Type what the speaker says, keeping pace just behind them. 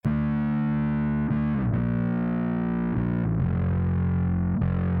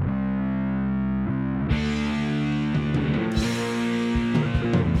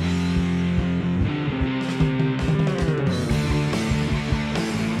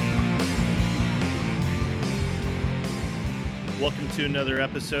Welcome to another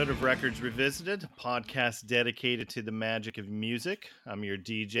episode of Records Revisited, a podcast dedicated to the magic of music. I'm your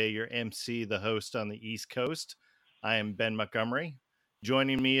DJ, your MC, the host on the East Coast. I am Ben Montgomery.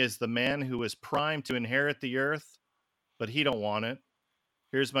 Joining me is the man who was primed to inherit the earth, but he don't want it.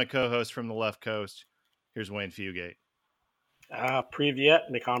 Here's my co-host from the left coast. Here's Wayne Fugate. Privyet,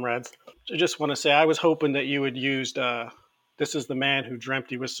 my comrades. I just want to say I was hoping that you had used this is the man who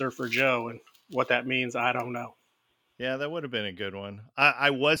dreamt he was Surfer Joe, and what that means, I don't know. Yeah, that would have been a good one. I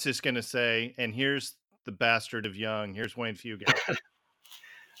was just going to say, and here's the bastard of Young. Here's Wayne Fugate.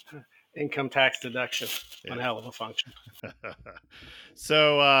 Income tax deduction, one hell of a function.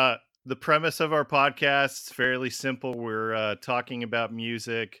 So the premise of our podcast is fairly simple. We're talking about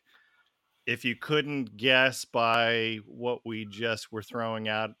music. If you couldn't guess by what we just were throwing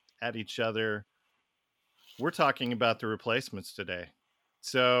out at each other, we're talking about the Replacements today.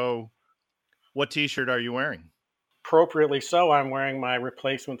 So what t-shirt are you wearing? Appropriately so, I'm wearing my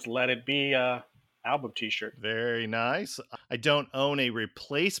Replacements Let It Be album t-shirt. Very nice. I don't own a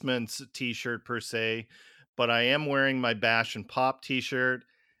Replacements t-shirt per se, but I am wearing my Bash and Pop t-shirt.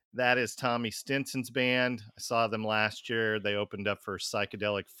 That is Tommy Stinson's band. I saw them last year. They opened up for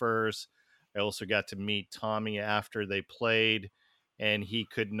Psychedelic Furs. I also got to meet Tommy after they played, and he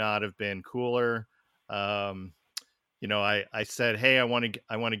could not have been cooler. I said, "Hey, I want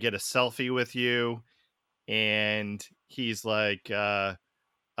to get a selfie with you," and he's like, "Give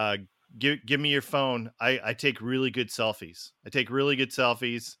me your phone. I take really good selfies.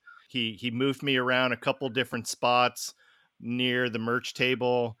 He moved me around a couple different spots near the merch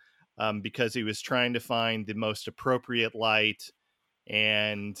table because he was trying to find the most appropriate light.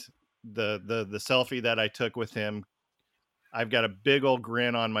 And the selfie that I took with him, I've got a big old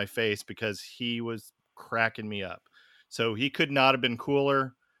grin on my face because he was cracking me up. So he could not have been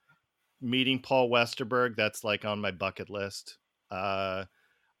cooler. Meeting Paul Westerberg, that's like on my bucket list. I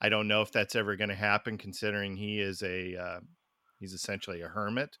don't know if that's ever going to happen, considering he is he's essentially a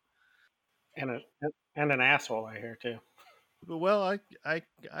hermit And an asshole, I hear too. Well, I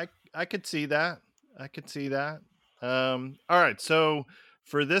could see that. All right, so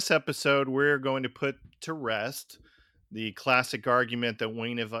for this episode, we're going to put to rest the classic argument that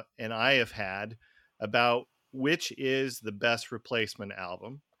Wayne and I have had about which is the best Replacement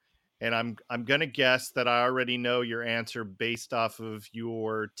album. And I'm going to guess that I already know your answer based off of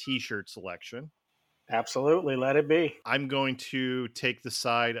your t-shirt selection. Absolutely, Let It Be. I'm going to take the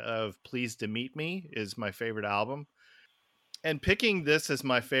side of Pleased to Meet Me is my favorite album. And picking this as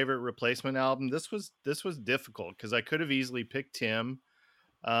my favorite Replacement album, this was difficult because I could have easily picked Tim.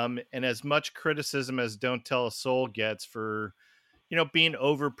 And as much criticism as Don't Tell a Soul gets for, being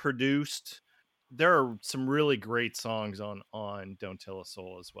overproduced, there are some really great songs on Don't Tell a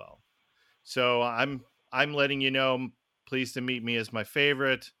Soul as well. So I'm letting you know, Pleased to Meet Me is my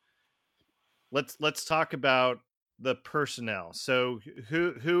favorite. Let's talk about the personnel. So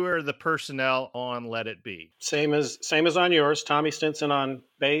who are the personnel on Let It Be? Same as on yours. Tommy Stinson on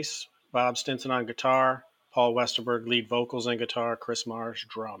bass, Bob Stinson on guitar, Paul Westerberg lead vocals and guitar, Chris Marsh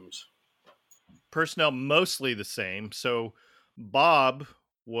drums. Personnel mostly the same. So Bob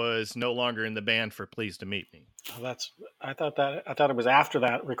was no longer in the band for Pleased to Meet Me. Oh, I thought it was after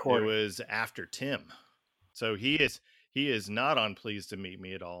that recording. It was after Tim. So he is not on Pleased to Meet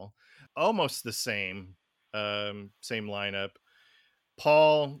Me at all. Almost the same lineup.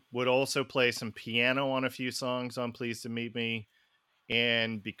 Paul would also play some piano on a few songs on Pleased to Meet Me.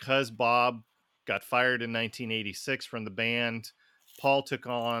 And because Bob got fired in 1986 from the band, Paul took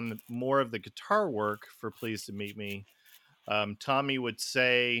on more of the guitar work for Pleased to Meet Me. Tommy would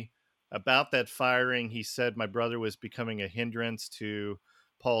say about that firing, he said, "My brother was becoming a hindrance to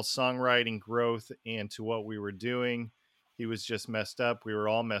Paul's songwriting growth and to what we were doing. He was just messed up. We were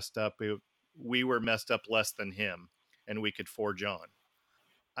all messed up. We were messed up less than him, and we could forge on."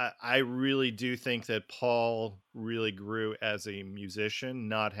 I really do think that Paul really grew as a musician,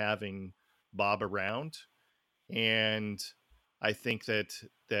 not having Bob around. And I think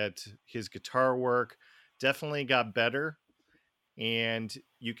that his guitar work definitely got better. And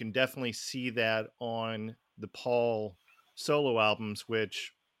you can definitely see that on the Paul solo albums,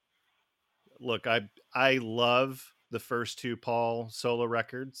 which, look, I love the first two Paul solo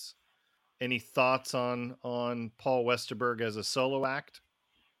records. Any thoughts on Paul Westerberg as a solo act?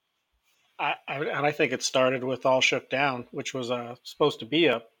 I think it started with All Shook Down, which was supposed to be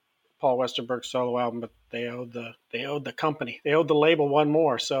a Paul Westerberg solo album, but they owed the company, they owed the label one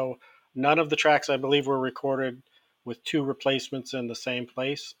more. So none of the tracks, I believe, were recorded with two replacements in the same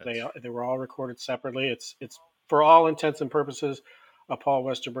place. They were all recorded separately. It's for all intents and purposes a Paul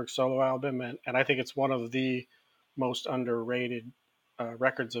Westerberg solo album, and I think it's one of the most underrated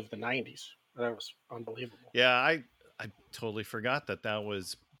records of the '90s. That was unbelievable. Yeah, I totally forgot that that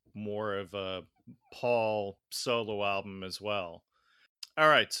was more of a Paul solo album as well. All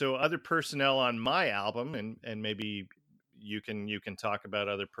right, so other personnel on my album, and maybe you can talk about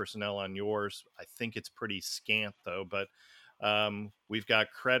other personnel on yours. I think it's pretty scant though, but we've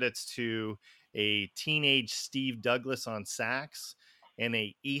got credits to a teenage Steve Douglas on sax and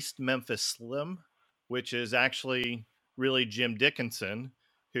a East Memphis Slim, which is actually really Jim Dickinson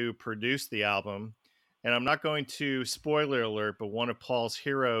who produced the album. And I'm not going to spoiler alert, but one of Paul's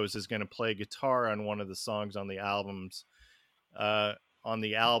heroes is going to play guitar on one of the songs uh, on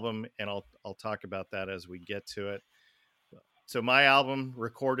the album, and I'll talk about that as we get to it. So my album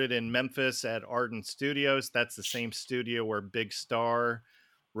recorded in Memphis at Ardent Studios. That's the same studio where Big Star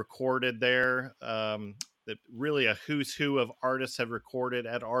recorded there. That really a who's who of artists have recorded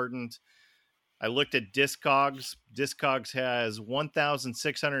at Ardent. I looked at Discogs. Discogs has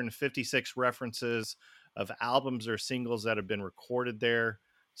 1,656 references of albums or singles that have been recorded there.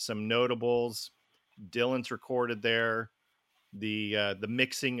 Some notables. Dylan's recorded there. The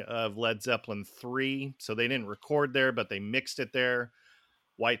mixing of Led Zeppelin 3. So they didn't record there, but they mixed it there.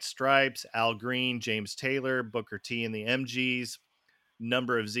 White Stripes, Al Green, James Taylor, Booker T and the MGs,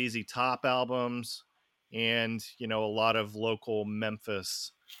 number of ZZ Top albums, and a lot of local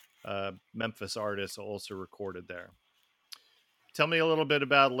Memphis artists also recorded there. Tell me a little bit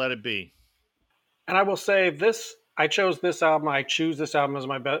about Let It Be. And I will say this: I chose this album. I choose this album as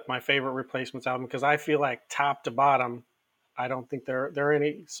my favorite Replacements album because I feel like top to bottom, I don't think there are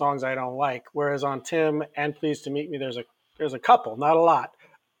any songs I don't like. Whereas on Tim and Pleased to Meet Me, there's a couple, not a lot,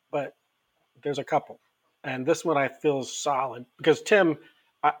 but there's a couple. And this one I feel is solid because Tim,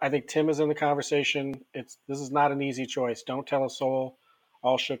 I think Tim is in the conversation. This is not an easy choice. Don't Tell a Soul,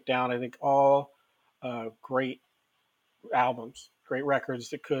 All Shook Down. I think all great albums, great records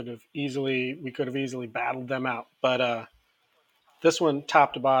that we could have easily battled them out. But this one,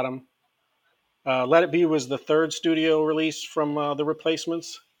 top to bottom, Let It Be was the third studio release from the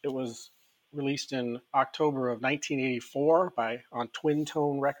Replacements. It was released in October of 1984 on Twin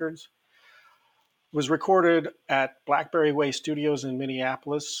Tone Records. It was recorded at Blackberry Way Studios in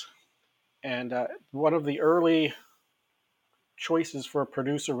Minneapolis. And one of the early choices for a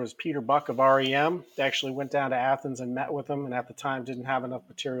producer was Peter Buck of REM. They actually went down to Athens and met with him, and at the time didn't have enough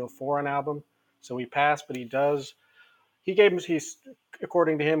material for an album. So he passed, but he does. He's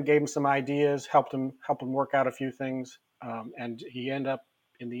according to him, gave him some ideas, helped him work out a few things, and he ended up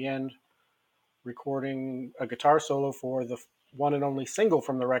in the end recording a guitar solo for the one and only single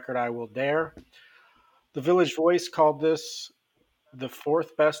from the record, I Will Dare. The Village Voice called this the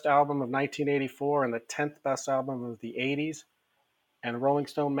fourth best album of 1984 and the 10th best album of the 80s. And Rolling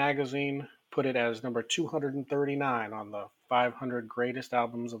Stone magazine put it as number 239 on the 500 greatest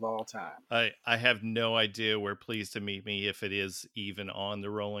albums of all time. I have no idea where Pleased to Meet Me, if it is even on the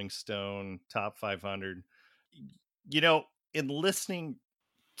Rolling Stone top 500. In listening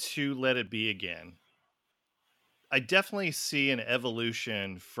to Let It Be again, I definitely see an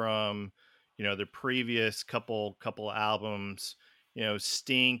evolution from the previous couple albums.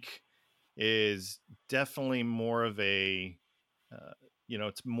 Stink is definitely more of a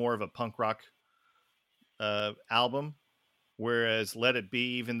it's more of a punk rock album, whereas Let It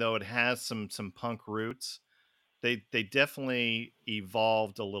Be, even though it has some punk roots, they definitely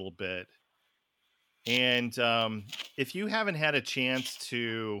evolved a little bit. And if you haven't had a chance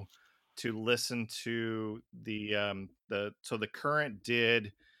to listen to the Current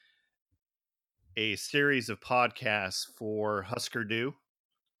did a series of podcasts for Husker Du.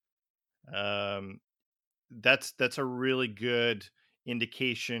 That's a really good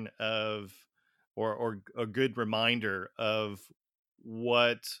indication of or a good reminder of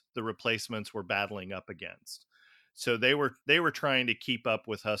what the Replacements were battling up against. So they were trying to keep up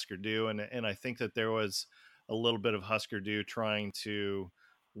with Husker Du, and I think that there was a little bit of Husker Du trying to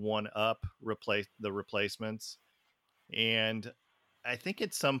one up replace the Replacements. And I think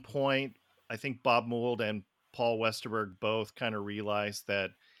at some point, I think Bob Mould and Paul Westerberg both kind of realized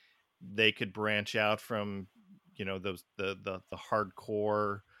that they could branch out from those the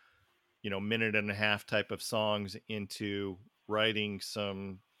hardcore minute and a half type of songs into writing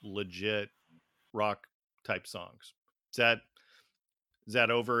some legit rock type songs. Is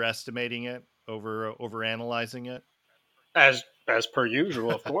that overestimating it, over analyzing it? As per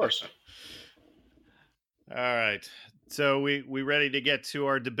usual, of course. All right, so we ready to get to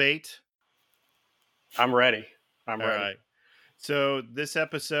our debate? I'm ready. All right. So this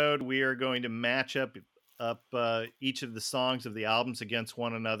episode, we are going to match up each of the songs of the albums against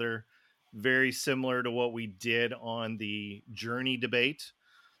one another. very similar to what we did on the Journey debate.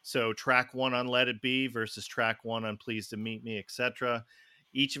 So track 1 on Let It Be versus track 1 on Pleased to Meet Me, etc.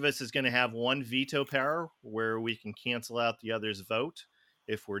 Each of us is going to have one veto power where we can cancel out the other's vote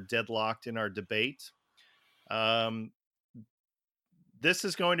if we're deadlocked in our debate. This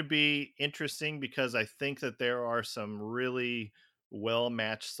is going to be interesting because I think that there are some really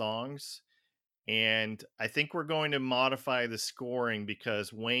well-matched songs. And I think we're going to modify the scoring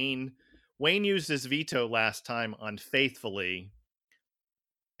because Wayne used his veto last time unfaithfully.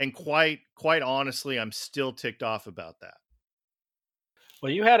 And quite honestly, I'm still ticked off about that.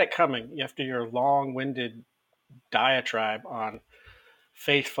 Well, you had it coming after your long-winded diatribe on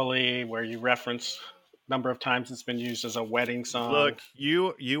Faithfully, where you reference number of times it's been used as a wedding song. Look,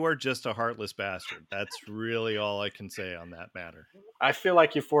 you are just a heartless bastard. That's really all I can say on that matter. I feel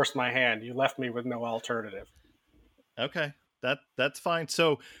like you forced my hand. You left me with no alternative. Okay, that's fine.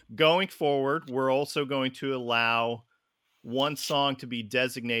 So going forward, we're also going to allow one song to be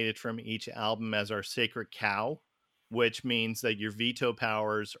designated from each album as our sacred cow, which means that your veto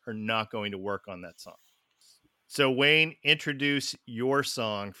powers are not going to work on that song. So Wayne, introduce your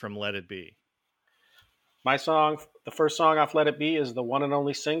song from Let It Be. My song, the first song off Let It Be, is the one and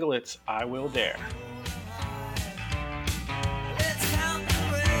only single. It's I Will Dare.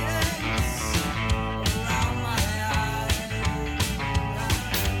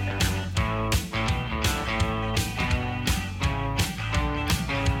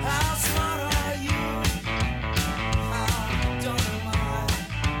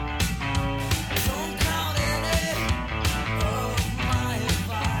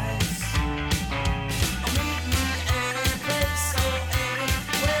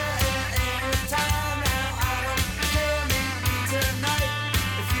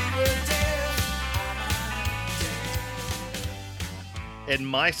 And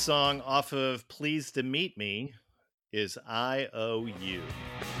my song off of Pleased to Meet Me is I Owe You.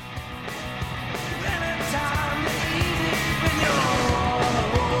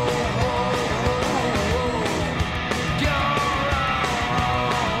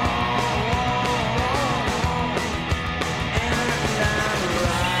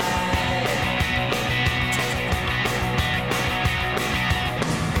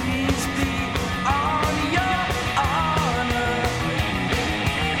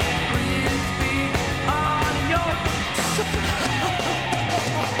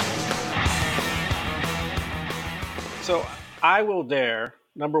 So I Will Dare,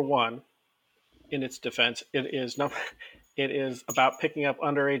 number one, in its defense, it is about picking up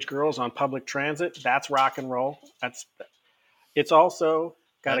underage girls on public transit. That's rock and roll. It's also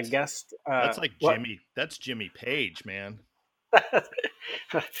got a guest. That's like Jimmy. That's Jimmy Page, man.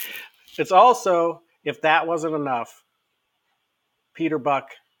 It's also, if that wasn't enough, Peter Buck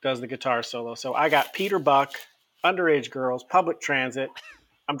does the guitar solo. So I got Peter Buck, underage girls, public transit.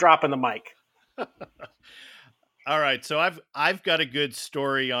 I'm dropping the mic. All right, so I've got a good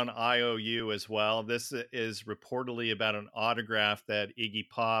story on IOU as well. This is reportedly about an autograph that Iggy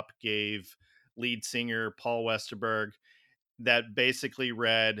Pop gave lead singer Paul Westerberg that basically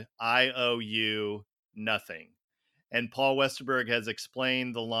read, "I owe you nothing." And Paul Westerberg has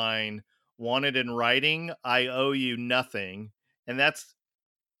explained the line, "Wanted in writing, I owe you nothing." And that's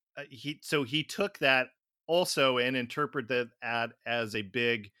he took that also and interpreted that as a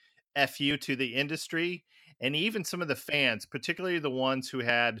big FU to the industry. And even some of the fans, particularly the ones who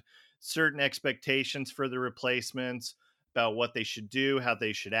had certain expectations for the replacements about what they should do, how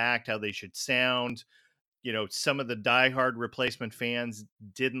they should act, how they should sound. You know, some of the diehard replacement fans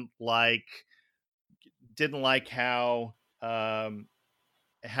didn't like how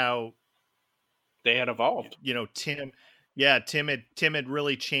they had evolved. You know, Tim had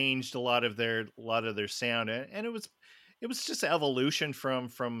really changed a lot of their sound, and it was just evolution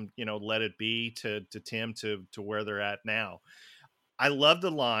from Let It Be to Tim to where they're at now. I love the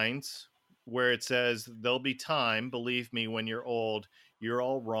lines where it says, "There'll be time, believe me, when you're old, you're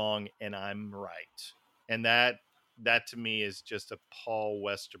all wrong and I'm right." And that to me is just a Paul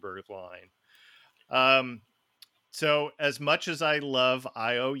Westerberg line. So as much as I love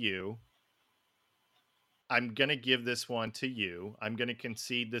IOU, I'm going to give this one to you. I'm going to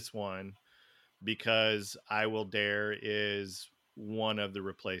concede this one because I Will Dare is one of the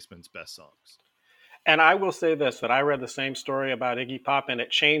Replacement's best songs. And I will say this, that I read the same story about Iggy Pop, and it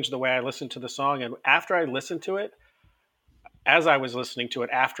changed the way I listened to the song. And after I listened to it, as I was listening to it,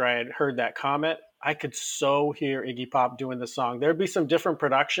 after I had heard that comment, I could so hear Iggy Pop doing the song. There'd be some different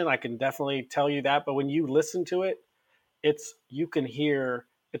production, I can definitely tell you that. But when you listen to it, you can hear,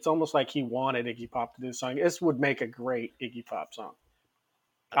 it's almost like he wanted Iggy Pop to do the song. This would make a great Iggy Pop song.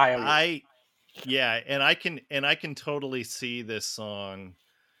 Iowa. Yeah, and I can totally see this song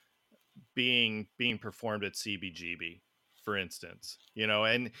being performed at CBGB, for instance.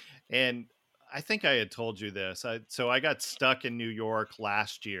 And I think I had told you this. So I got stuck in New York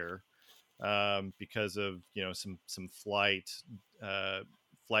last year because of some flight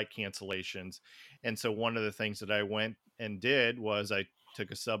cancellations, and so one of the things that I went and did was I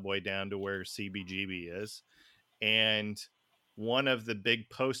took a subway down to where CBGB is, and one of the big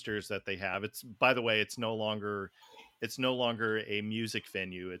posters that they have, it's, by the way, it's no longer a music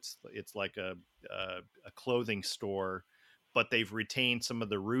venue. It's like a clothing store, but they've retained some of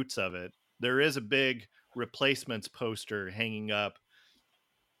the roots of it. There is a big replacements poster hanging up,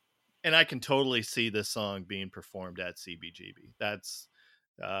 and I can totally see this song being performed at CBGB. That's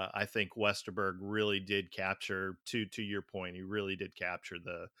I think Westerberg really did capture, to your point, he really did capture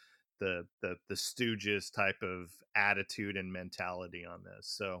the Stooges type of attitude and mentality on this.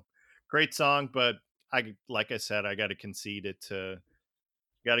 So great song, but like I said, I got to concede it to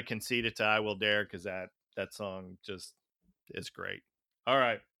I Will Dare, because that song just is great. All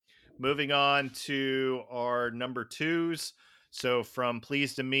right, moving on to our number twos. So from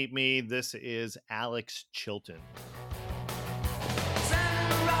Pleased to Meet Me, this is Alex Chilton.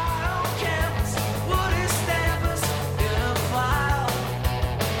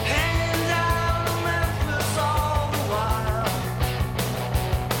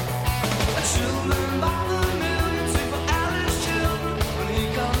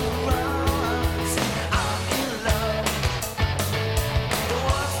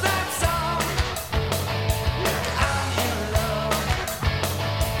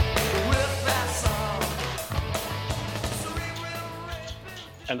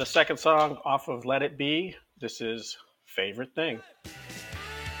 And the second song off of Let It Be, this is Favorite Thing.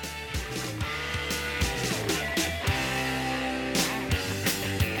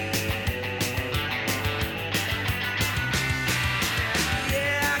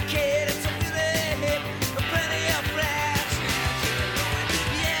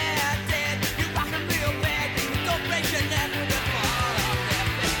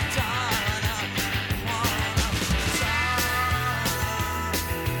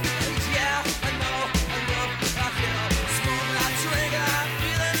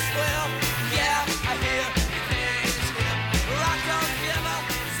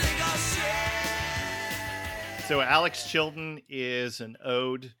 So Alex Chilton is an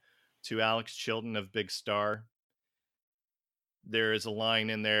ode to Alex Chilton of Big Star. There is a line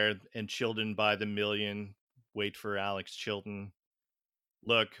in there, and Chilton by the million, wait for Alex Chilton.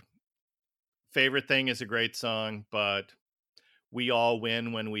 Look, Favorite Thing is a great song, but we all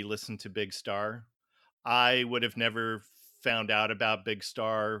win when we listen to Big Star. I would have never found out about Big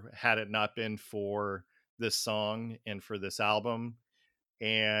Star had it not been for this song and for this album.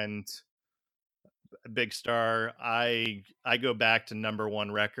 And Big Star, I go back to number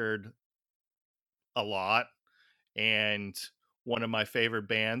one record a lot, and one of my favorite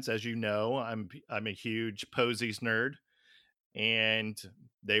bands, as you know, I'm a huge Posies nerd, and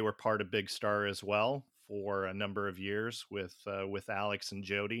they were part of Big Star as well for a number of years with Alex and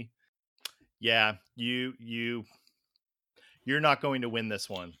Jody. Yeah, you're not going to win this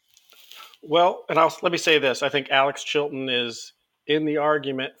one. Well, and let me say this: I think Alex Chilton is in the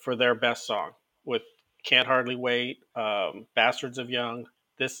argument for their best song with Can't Hardly Wait, Bastards of Young.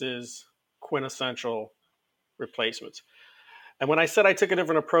 This is quintessential replacements. And when I said I took a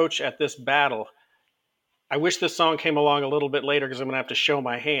different approach at this battle, I wish this song came along a little bit later, because I'm going to have to show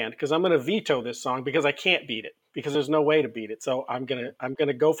my hand, because I'm going to veto this song because I can't beat it, because there's no way to beat it. So I'm going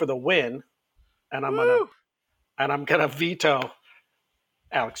to go for the win, and I'm going to veto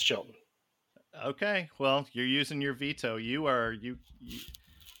Alex Chilton. Okay, well, you're using your veto. You are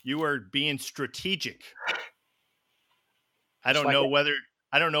being strategic. I don't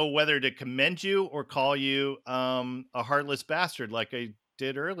know whether to commend you or call you a heartless bastard, like I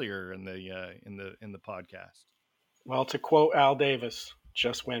did earlier in the podcast. Well, to quote Al Davis,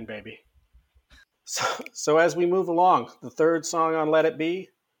 just win, baby. So as we move along, the third song on Let It Be,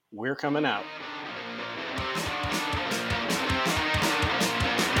 We're Coming Out.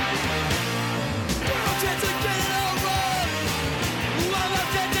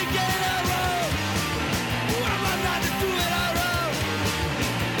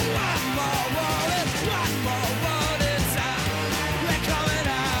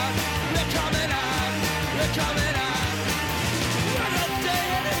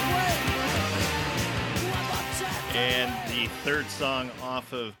 Third song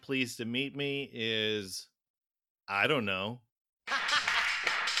off of Pleased to Meet Me is, I don't know.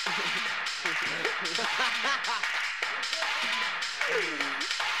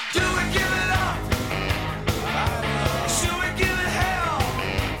 Do we give it up? Should we give it hell?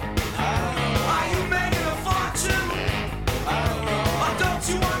 Are you making a fortune? Or don't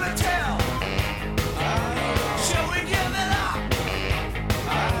you want to tell? Should we give it up?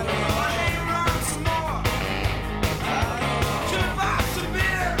 Or hang around some more? Should we buy some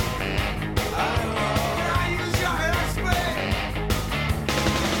beer? Can I use your hairspray?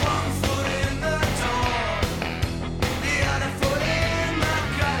 One foot in the door, the other foot in the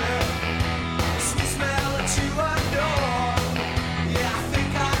gutter. Sweet smell that you adore. Yeah, I think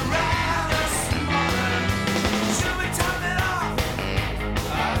I'd rather smother. Should we turn it off?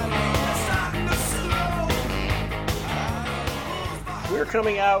 It's starting to slow. We're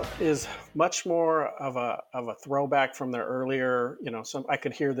Coming Out is much more of a throwback from their earlier, some I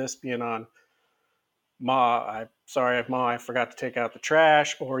could hear this being on Ma, I forgot to take out the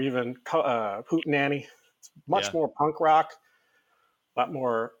trash, or even Hootenanny. It's much Yeah. more punk rock, lot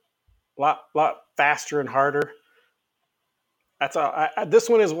faster and harder. That's all. This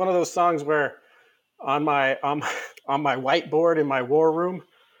one is one of those songs where on my on my whiteboard in my war room,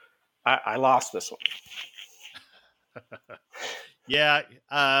 I lost this one. Yeah.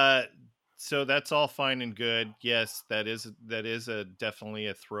 So that's all fine and good. Yes, that is a definitely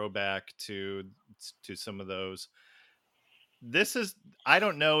a throwback to some of those. This is, I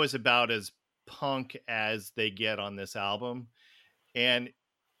don't know, is about as punk as they get on this album. And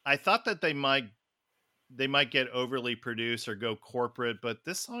I thought that they might get overly produced or go corporate, but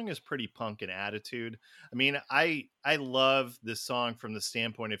this song is pretty punk in attitude. I mean, I love this song from the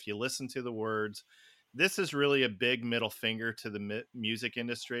standpoint, if you listen to the words, this is really a big middle finger to the music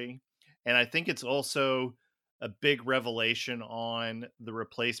industry. And I think it's also a big revelation on the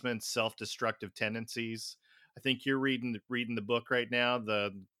Replacement's self-destructive tendencies. I think you're reading the book right now,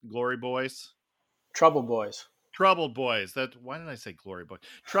 the Glory Boys. Trouble Boys. Trouble Boys. Why did I say Glory Boys?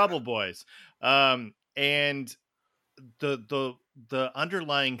 Trouble Boys. And the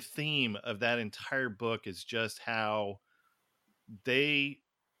underlying theme of that entire book is just how they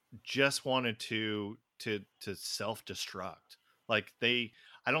just wanted to self-destruct. Like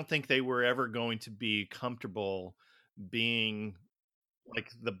I don't think they were ever going to be comfortable being like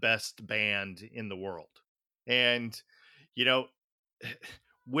the best band in the world. And you know,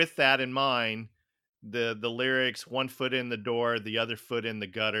 with that in mind, the lyrics, one foot in the door, the other foot in the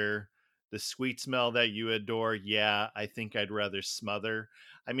gutter, the sweet smell that you adore, yeah, I think I'd rather smother.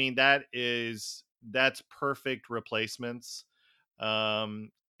 I mean, that's perfect Replacements.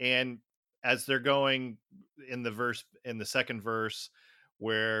 And as they're going in the second verse,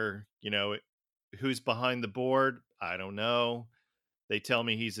 where who's behind the board, I don't know. They tell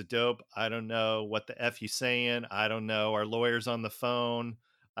me he's a dope, I don't know. What the f you saying, I don't know. Our lawyer's on the phone,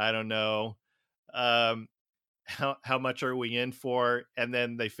 I don't know. um how much are we in for? And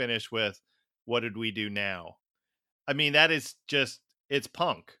then they finish with, what did we do now? I mean, that is just, it's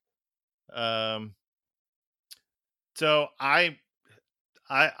punk. um so I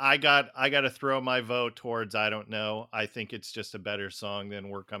got to throw my vote towards I don't know. I think it's just a better song than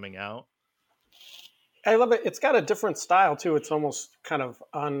We're Coming Out. I love it. It's got a different style too. It's almost kind of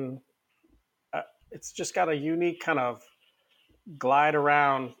it's just got a unique kind of glide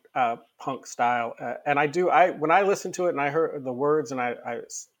around punk style. And when I listened to it and I heard the words and I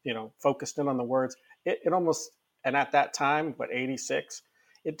focused in on the words, it almost, and at that time, but 86,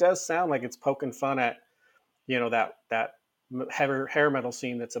 it does sound like it's poking fun at, that hair metal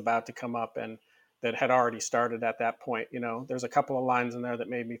scene that's about to come up and that had already started at that point. There's a couple of lines in there that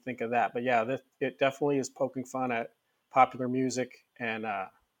made me think of that. But yeah, it definitely is poking fun at popular music, and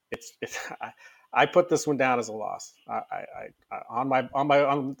it's I put this one down as a loss. On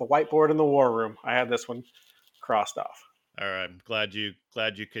the whiteboard in the war room, I had this one crossed off. All right, I'm glad you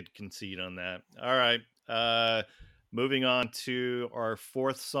could concede on that. All right, moving on to our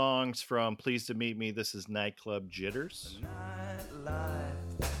fourth songs from Pleased to Meet Me. This is Nightclub Jitters.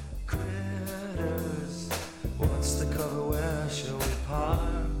 Nightlife critters. What's the cover? Where shall we park?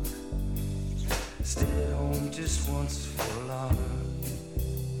 Stay at home just once for a lark.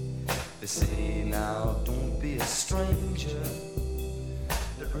 They say now don't be a stranger.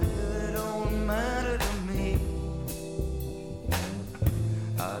 It really don't matter to me.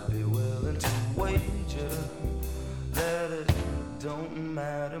 I'd be willing to wager that it don't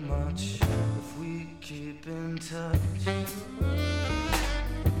matter much if we keep in touch.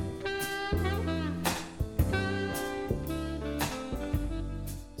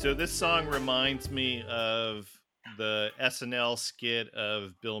 So this song reminds me of the SNL skit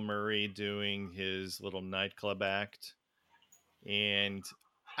of Bill Murray doing his little nightclub act. And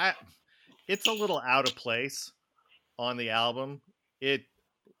it's a little out of place on the album. it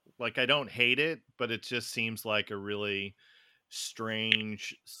like I don't hate it, but it just seems like a really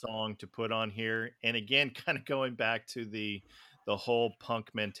strange song to put on here. And again, kind of going back to the whole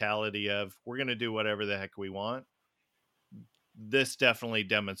punk mentality of we're going to do whatever the heck we want. This definitely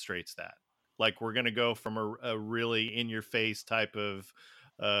demonstrates that. Like we're going to go from a really in your face type of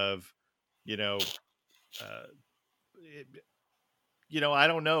you know uh it, I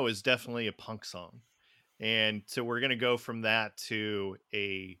don't know, is definitely a punk song. And so we're going to go from that to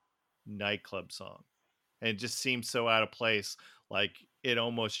a nightclub song. And it just seems so out of place. Like it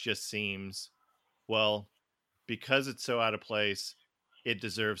almost just seems, well, because it's so out of place, it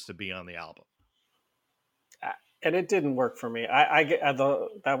deserves to be on the album. And it didn't work for me.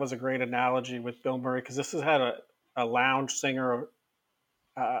 That was a great analogy with Bill Murray, because this has had a lounge singer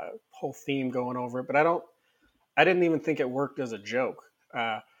whole theme going over it, but I didn't even think it worked as a joke.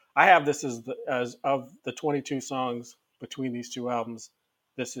 I have this as of the 22 songs between these two albums,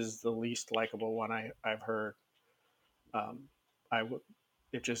 this is the least likable one I've heard.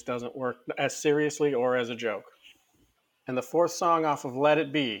 It just doesn't work as seriously or as a joke. And the fourth song off of Let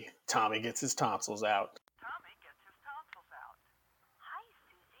It Be, Tommy Gets His Tonsils Out. Tommy gets his tonsils out. Hi,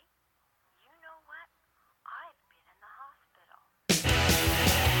 Susie. You know what? I've been in the hospital.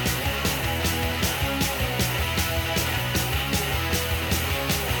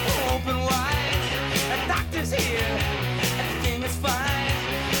 Open wide, the doctor's here. Everything is fine,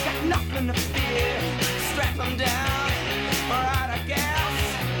 got nothing to fear. Strap him down, or out of gas.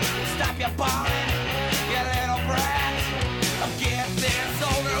 Stop your bawling, you little brat. Get this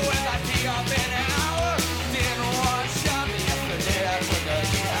over with, I take off in an hour. Didn't want to shove me yesterday, I took a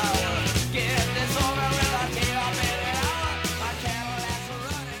shower. Get this over with, I take off in an hour. My Cadillac's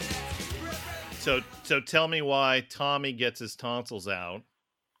running. So tell me why Tommy Gets His Tonsils Out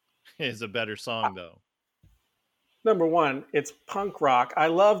is a better song, though. Number one, it's punk rock. I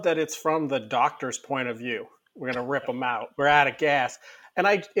love that it's from the doctor's point of view. We're gonna rip them out. We're out of gas, and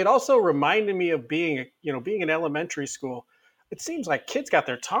it also reminded me of being in elementary school. It seems like kids got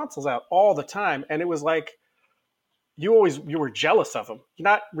their tonsils out all the time, and it was like you were jealous of them. You're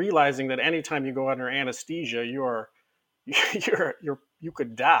not realizing that anytime you go under anesthesia, you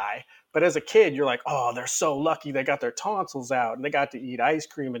could die. But as a kid, you're like, oh, they're so lucky they got their tonsils out and they got to eat ice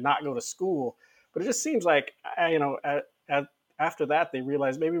cream and not go to school. But it just seems like, after that, they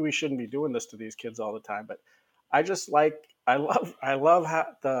realized maybe we shouldn't be doing this to these kids all the time. But I love how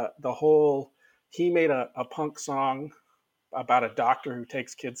the whole, he made a punk song about a doctor who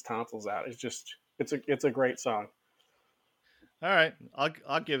takes kids' tonsils out. It's a great song. All right,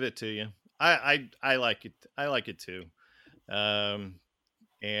 I'll give it to you. I like it. I like it too.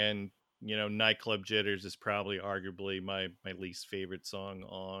 And Nightclub Jitters is probably arguably my least favorite song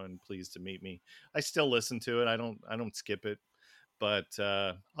on Pleased to Meet Me. I still listen to it. I don't skip it, but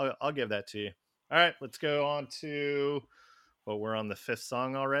I'll give that to you. All right, let's go on to, we're on the fifth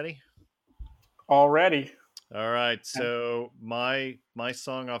song already. Already. All right, so my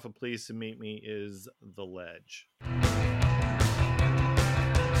song off of Pleased to Meet Me is The Ledge.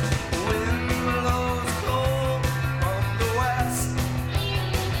 Wind blows cold from the west.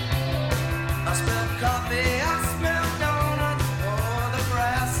 I smell coffee, I smell donuts for the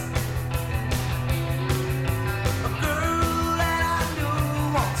grass. A girl that I knew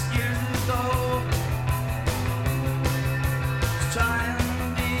once years ago was trying to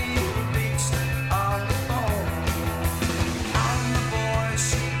be reached on the phone. I'm the boy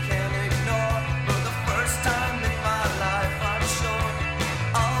she can't ignore. For the first time in my life, I'm sure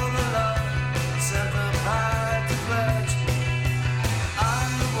all the love sent up high to pledge.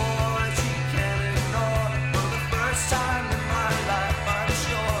 I'm the boy she can't ignore. For the first time in my life, I'm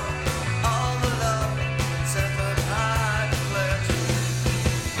sure all the love sent up high to pledge.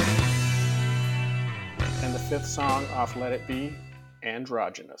 And the fifth song off Let It Be,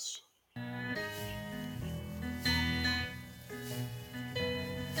 Androgynous.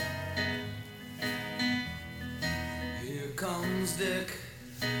 Here comes Dick,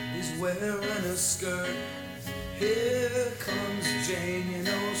 he's wearing a skirt. Here comes Jane, you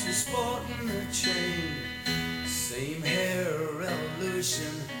know she's sporting a chain. Same hair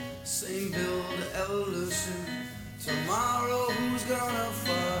evolution, same build evolution. Tomorrow who's gonna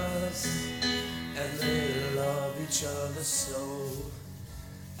fuss? And they love each other so.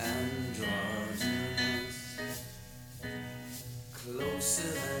 Androgynous, closer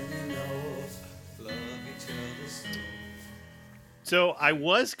than you know, love each other so. So I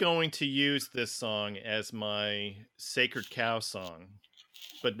was going to use this song as my Sacred Cow song,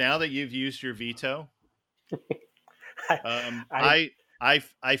 but now that you've used your veto,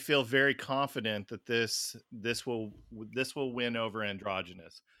 I feel very confident that this will win over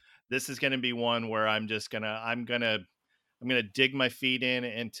Androgynous. This is going to be one where I'm gonna dig my feet in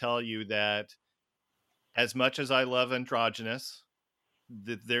and tell you that as much as I love Androgynous,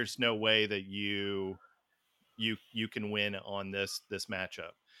 there's no way that you can win on this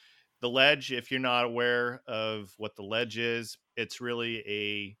matchup. The Ledge, if you're not aware of what the Ledge is, it's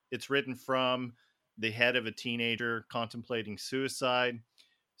written from the head of a teenager contemplating suicide,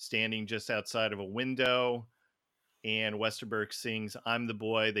 standing just outside of a window, and Westerberg sings, "I'm the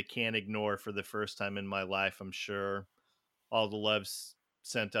boy they can't ignore for the first time in my life, I'm sure. All the love's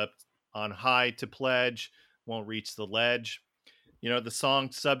sent up on high to pledge, won't reach the ledge." The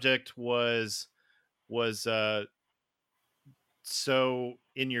song subject was so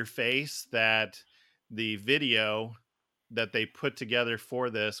in your face that the video that they put together for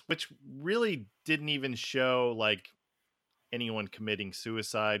this, which really didn't even show like anyone committing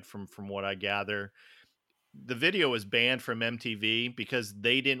suicide from what I gather. The video was banned from MTV because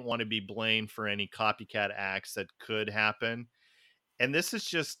they didn't want to be blamed for any copycat acts that could happen. And this is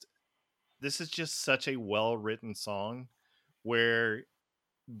just such a well-written song where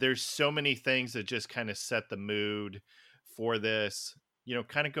there's so many things that just kind of set the mood for this.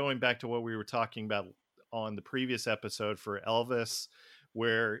 Kind of going back to what we were talking about on the previous episode for Elvis,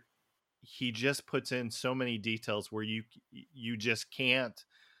 where he just puts in so many details where you just can't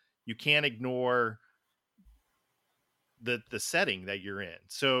ignore the setting that you're in.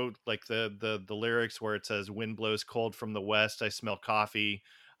 So like the lyrics where it says, "Wind blows cold from the west, I smell coffee,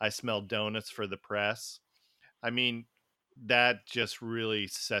 I smell donuts for the press." I mean, that just really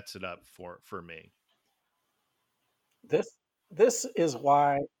sets it up for me. This this is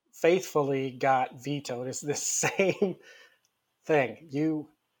why Faithfully got vetoed. It's the same thing. You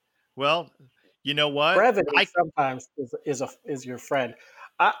Well, you know what? brevity sometimes is your friend.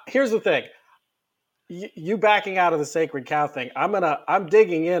 Here's the thing: you backing out of the sacred cow thing. I'm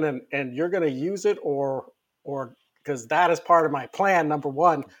digging in, and you're gonna use it or because that is part of my plan. Number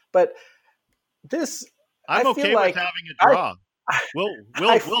one, but this I'm I okay feel with like having a draw. We'll we'll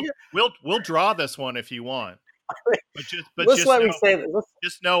I we'll feel, we'll draw this one if you want. But let's just let know, me say this.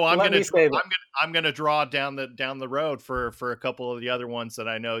 just know Let me say this. I'm gonna draw down the road for a couple of the other ones that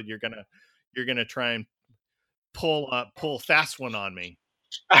I know you're gonna try and pull fast one on me.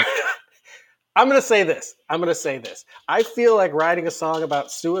 I'm going to say this. I feel like writing a song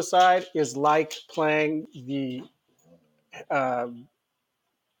about suicide is like playing the um,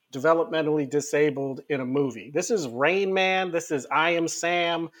 developmentally disabled in a movie. This is Rain Man. This is I Am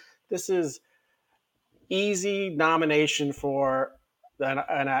Sam. This is easy nomination for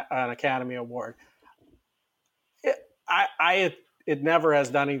an Academy Award. It never has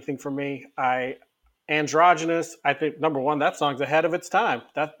done anything for me. Androgynous, I think, number one, that song's ahead of its time.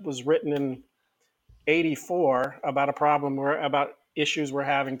 That was written in '84 about about issues we're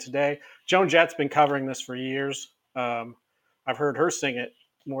having today. Joan Jett's been covering this for years. I've heard her sing it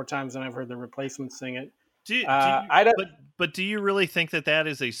more times than I've heard the Replacements sing it. I don't. But do you really think that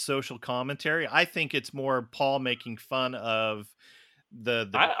is a social commentary? I think it's more Paul making fun of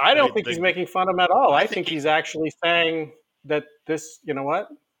I don't think he's making fun of him at all. I think he- he's actually saying that this. You know what?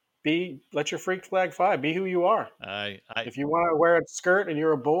 Let your freak flag fly. Be who you are. If you want to wear a skirt and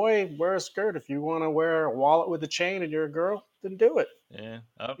you're a boy, wear a skirt. If you want to wear a wallet with a chain and you're a girl, then do it. Yeah.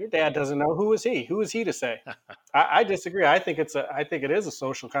 Oh. Your dad doesn't know. Who is he? Who is he to say? I disagree. I think it is a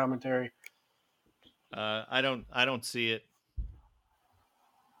social commentary. I don't see it.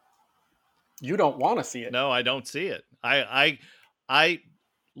 You don't want to see it. No, I don't see it. I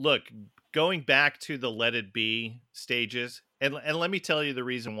look, going back to the Let It Be stages, and let me tell you the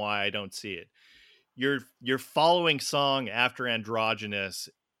reason why I don't see it. Your following song after Androgynous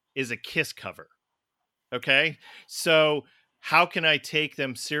is a Kiss cover. Okay? So how can I take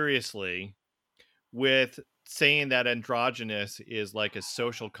them seriously with saying that Androgynous is like a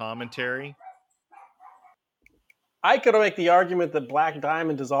social commentary? I could make the argument that Black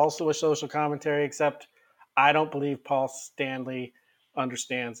Diamond is also a social commentary, except I don't believe Paul Stanley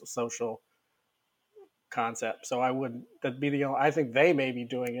understands a social concept. So I wouldn't. That'd be the only. I think they may be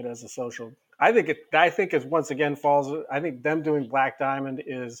doing it as a social. I think it once again falls. I think them doing Black Diamond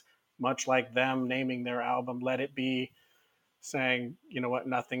is much like them naming their album "Let It Be," saying, you know what,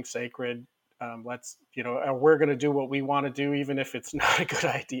 nothing's sacred. We're going to do what we want to do, even if it's not a good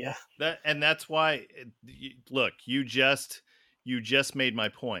idea. That's why. Look, you just made my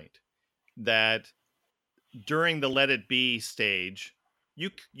point that during the Let It Be stage,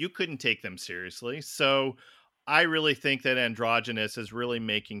 you couldn't take them seriously. So I really think that Androgynous is really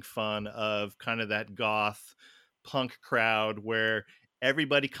making fun of kind of that goth punk crowd where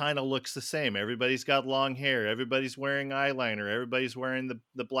everybody kind of looks the same. Everybody's got long hair. Everybody's wearing eyeliner. Everybody's wearing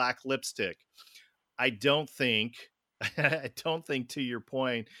the black lipstick. I don't think to your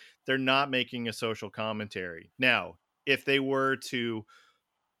point, they're not making a social commentary. Now, if they were to,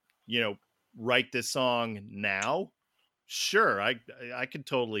 write this song now, sure, I could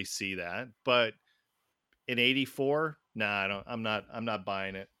totally see that. But in 84, nah, I'm not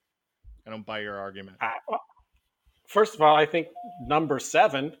buying it. I don't buy your argument. First of all, I think number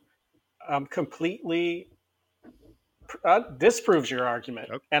 7 completely disproves your argument.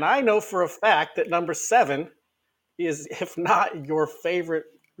 Okay. And I know for a fact that number 7 is, if not your favorite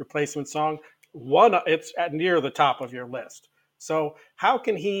Replacement song, it's at near the top of your list. So how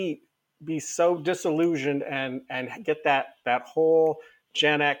can he be so disillusioned and get that whole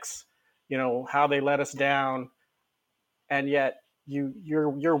Gen X, how they let us down, and yet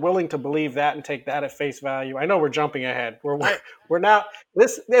you're willing to believe that and take that at face value? I know we're jumping ahead. We're now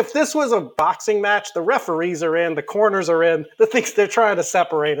if this was a boxing match, the referees are in, the corners are in, they're trying to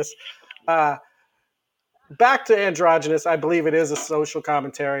separate us. Back to Androgynous, I believe it is a social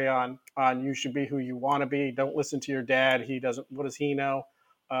commentary on you should be who you want to be. Don't listen to your dad. He doesn't. What does he know?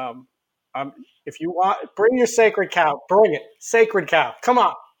 If you want, bring your sacred cow. Bring it, sacred cow. Come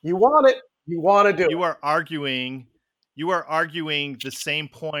on, you want it. You want to do it. You are arguing the same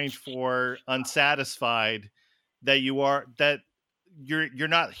point for Unsatisfied, that you're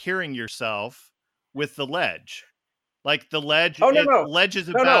not hearing yourself with The Ledge. Like The Ledge, Ledge is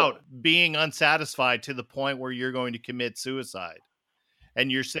about being unsatisfied to the point where you're going to commit suicide.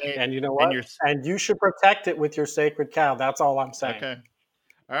 And you're saying, and you know what? And you should protect it with your sacred cow. That's all I'm saying. Okay.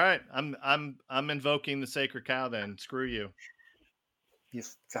 All right. I'm invoking the sacred cow then. Screw you.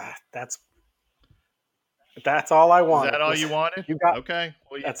 That's all I wanted. Is that all you wanted? You got okay.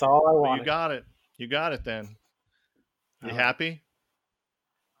 Well, that's all I wanted. Well, you got it. You got it then. You happy?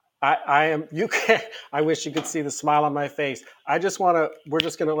 I am. You can. I wish you could see the smile on my face. Let's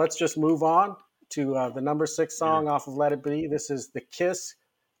just move on to the number 6 song off of Let It Be. This is the Kiss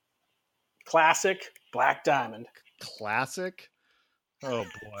classic, Black Diamond. Classic? Oh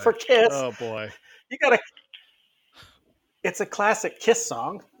boy. For Kiss. Oh boy. It's a classic Kiss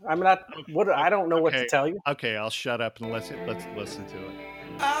song. I don't know what to tell you. Okay, I'll shut up and let's listen to it.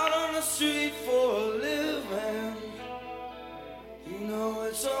 Out on the street for a living,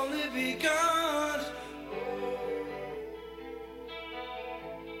 it's only begun.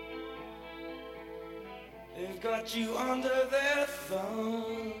 They've got you under their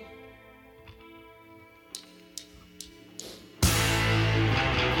thumb.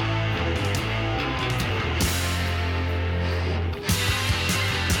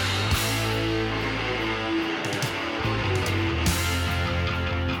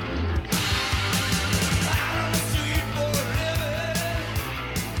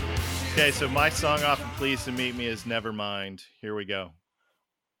 Okay, so my song off of Pleased to Meet Me is Nevermind. Here we go.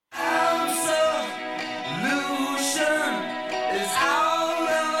 Absolution is out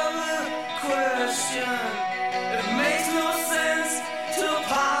of the question. It makes no sense to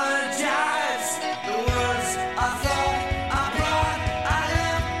apologize. The words I thought I brought, I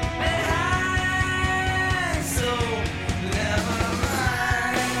left behind. So never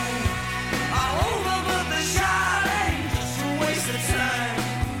mind. All over but the shot ain't just a waste of time.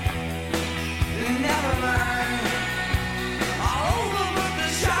 Never mind. All over but the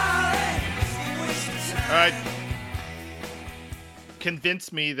shot ain't just a waste of time. All right.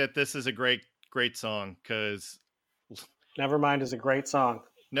 Convince me that this is a great song, because Nevermind is a great song.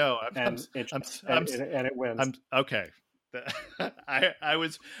 No, and it wins. Okay. I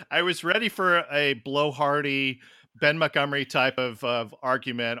was ready for a blowhardy Ben Montgomery type of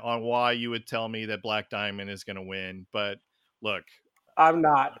argument on why you would tell me that Black Diamond is going to win, but look, I'm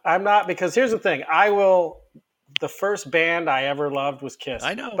not, because here's the thing. The first band I ever loved was Kiss.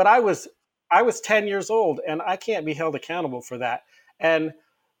 I know, but I was 10 years old, and I can't be held accountable for that. And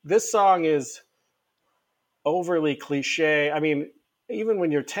this song is overly cliche. I mean, even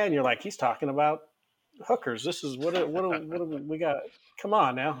when you're 10, you're like, he's talking about hookers. This is what we got. Come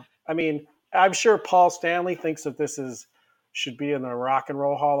on now. I mean, I'm sure Paul Stanley thinks that this should be in the Rock and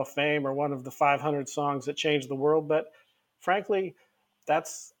Roll Hall of Fame or one of the 500 songs that changed the world. But frankly,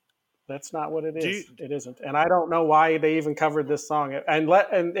 that's not what it is. It isn't. And I don't know why they even covered this song. And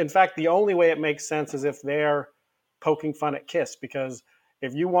in fact, the only way it makes sense is if they're poking fun at Kiss, because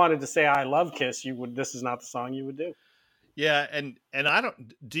if you wanted to say I love Kiss, this is not the song you would do. Yeah, and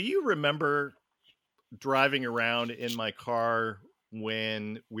do you remember driving around in my car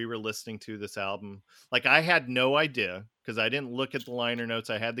when we were listening to this album? Like, I had no idea, because I didn't look at the liner notes.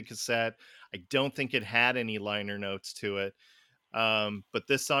 I had the cassette. I don't think it had any liner notes to it. But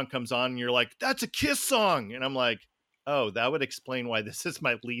this song comes on and you're like, that's a Kiss song. And I'm like, oh, that would explain why this is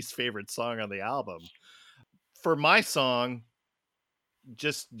my least favorite song on the album. For my song,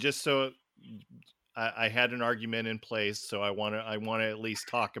 just so I had an argument in place, so I want to at least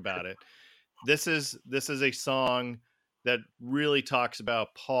talk about it. This is a song that really talks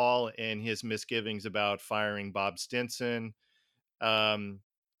about Paul and his misgivings about firing Bob Stinson. The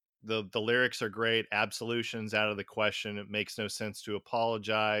lyrics are great. Absolution's out of the question. It makes no sense to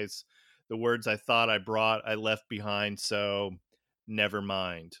apologize. The words I thought I brought, I left behind, so never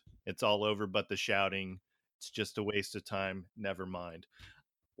mind. It's all over but the shouting. It's just a waste of time. Never mind.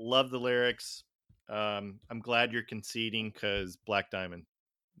 Love the lyrics. I'm glad you're conceding because Black Diamond,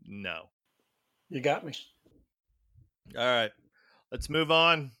 no. You got me. All right, let's move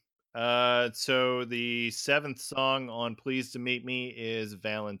on. So the 7th song on Pleased to Meet Me is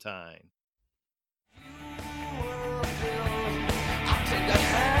Valentine. I take a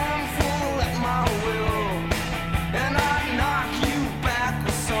handful at my will, and I knock you back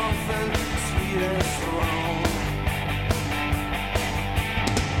with something sweet and strong.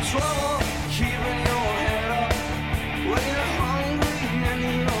 Trouble keeping your head up when you're hungry and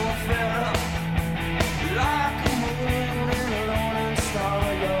you're fed up. Like a moon in a lonely star,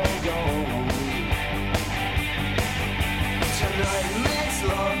 you're tonight makes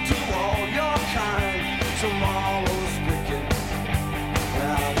love to all your kind. Tomorrow's picking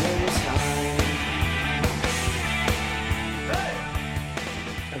Valentine.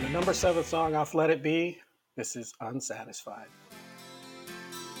 And the number 7 song off Let It Be, this is Unsatisfied.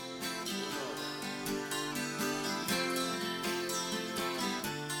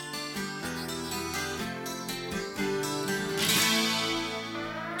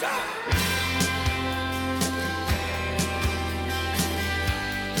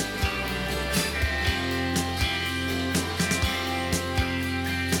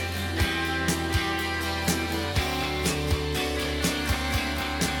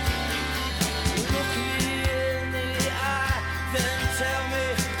 Look me in the eye, then tell me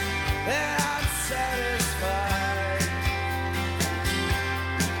that I'm satisfied.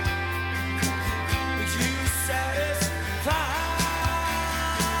 With you satisfied.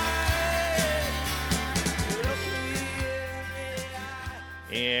 Look me in the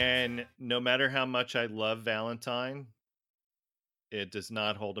eye. And no matter how much I love Valentine, it does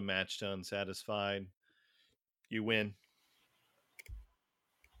not hold a match to Unsatisfied. You win.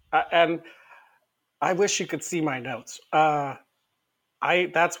 And I wish you could see my notes.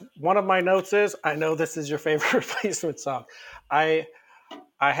 That's one of my notes is I know this is your favorite replacement song. I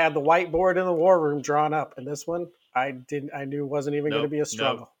had the whiteboard in the war room drawn up, and this one I knew wasn't even going to be a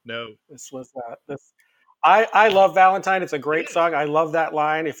struggle. No. This was this. I love Valentine. It's a great song. I love that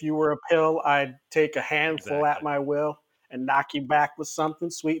line. If you were a pill, I'd take a handful at Exactly. my will and knock you back with something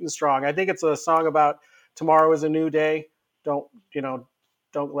sweet and strong. I think it's a song about tomorrow is a new day. Don't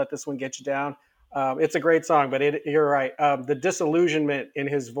let this one get you down. It's a great song, but you're right. The disillusionment in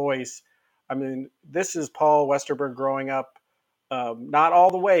his voice. I mean, this is Paul Westerberg growing up. Not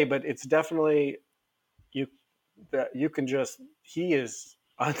all the way, but it's definitely you can just he is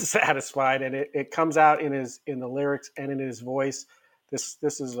unsatisfied, and it comes out in the lyrics and in his voice. This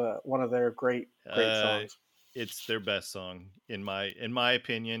is one of their great songs. It's their best song in my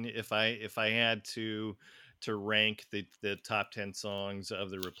opinion. If I had to rank the top 10 songs of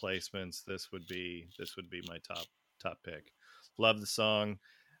the Replacements, this would be my top pick. Love the song.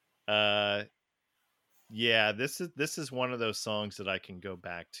 Yeah, this is one of those songs that I can go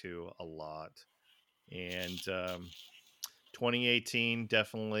back to a lot. And 2018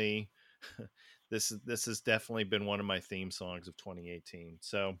 definitely this has definitely been one of my theme songs of 2018.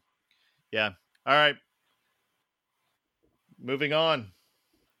 So, yeah. All right. Moving on.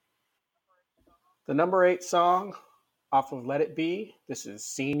 The number 8 song off of Let It Be. This is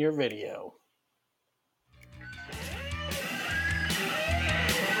Senior Video.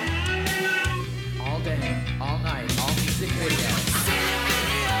 All day, all night, all music videos.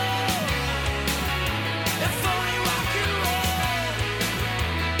 If only rock and roll,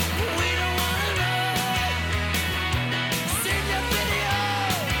 we don't wanna know. Senior video,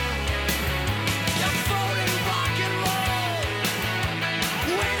 if only rock and roll,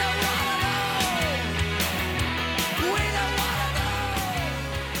 we don't wanna know. We don't wanna know.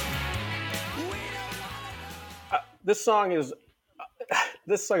 We don't wanna know. This song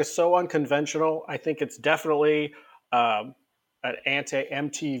is so unconventional. I think it's definitely an anti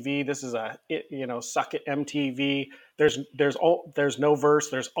MTV. This is suck it MTV. There's no verse.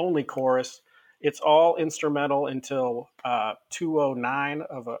 There's only chorus. It's all instrumental until 2:29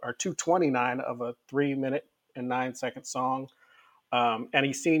 of a 3 minute and 9 second song.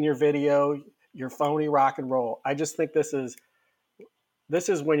 any senior video, your phony rock and roll. I just think this is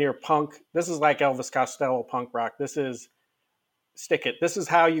when you're punk. This is like Elvis Costello punk rock. This is stick it. This is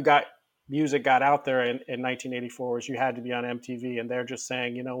how you got music got out there in 1984, is you had to be on MTV, and they're just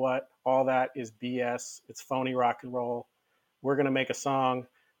saying, you know what, all that is BS. It's phony rock and roll. We're going to make a song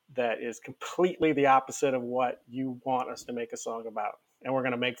that is completely the opposite of what you want us to make a song about, and we're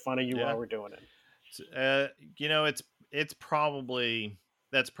going to make fun of you while we're doing it. You know, it's probably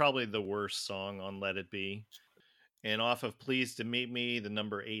that's probably the worst song on Let It Be. And off of Pleased to Meet Me, the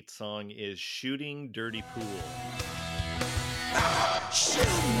number 8 song is Shooting Dirty Pool.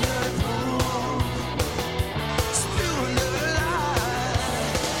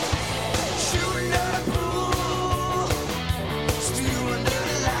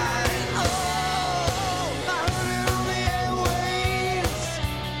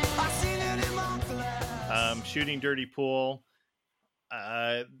 Shooting Dirty Pool.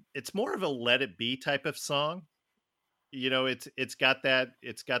 It's more of a Let It Be type of song. You know, it's got that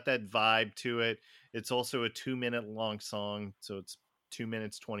vibe to it. It's also a 2-minute long song, so it's 2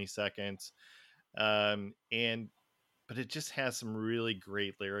 minutes 20 seconds. But it just has some really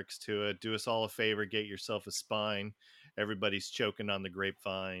great lyrics to it. Do us all a favor, get yourself a spine. Everybody's choking on the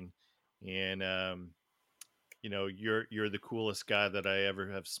grapevine, and you know, you're the coolest guy that I ever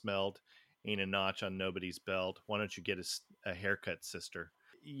have smelled. Ain't a notch on nobody's belt. Why don't you get a haircut, sister?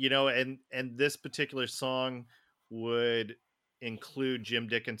 You know, and this particular song would include Jim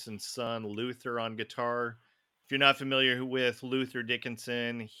Dickinson's son, Luther, on guitar. If you're not familiar with Luther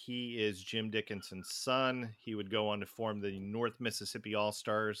Dickinson, he is Jim Dickinson's son. He would go on to form the North Mississippi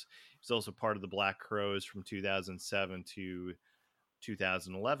All-Stars. He's also part of the Black Crowes from 2007 to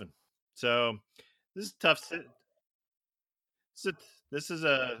 2011. So this is tough. This is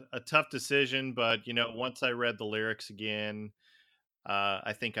a tough decision, but you know, once I read the lyrics again,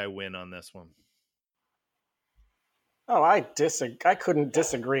 I think I win on this one. Oh, I couldn't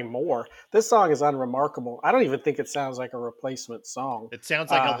disagree more. This song is unremarkable. I don't even think it sounds like a replacement song. It sounds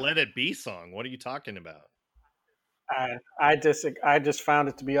like a Let It Be song. What are you talking about? I just found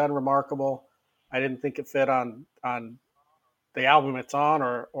it to be unremarkable. I didn't think it fit on the album it's on,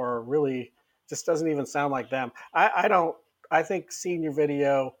 or really just doesn't even sound like them. I think Senior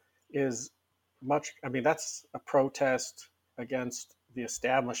Video is much. I mean, that's a protest against the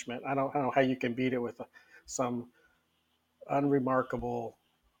establishment. I don't know how you can beat it with some unremarkable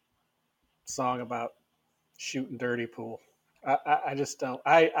song about shooting dirty pool. I just don't.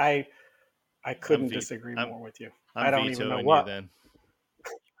 I couldn't disagree more with you. I don't even know what. Then.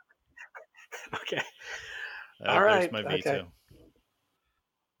 Okay. All right. There's my veto. Okay.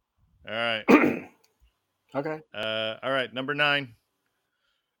 All right. Okay. All right. Number 9.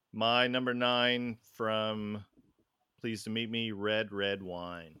 My number 9 from Pleased to Meet Me, Red, Red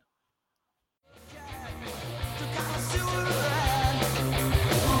Wine.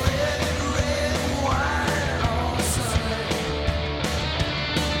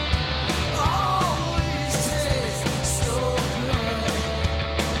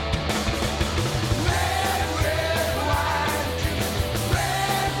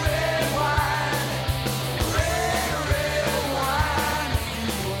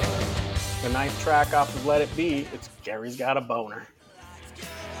 The 9th track off of Let It Be, it's Gary's Got a Boner.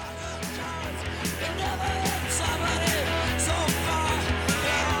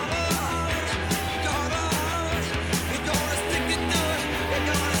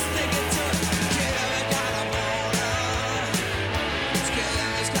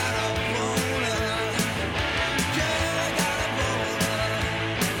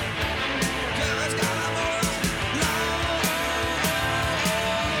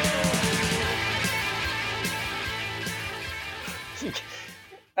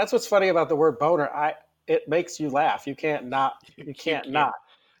 That's what's funny about the word boner. It makes you laugh. You can't not. You can't not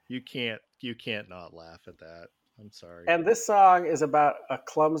laugh at that. I'm sorry. And this song is about a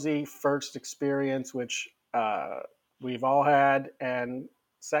clumsy first experience, which we've all had, and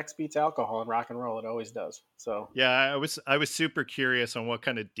sex beats alcohol in rock and roll. It always does. So yeah, I was super curious on what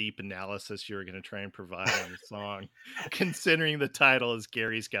kind of deep analysis you were going to try and provide on the song, considering the title is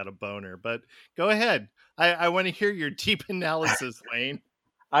Gary's Got a Boner. But go ahead. I want to hear your deep analysis, Wayne.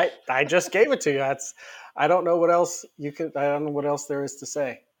 I just gave it to you. I don't know what else I don't know what else there is to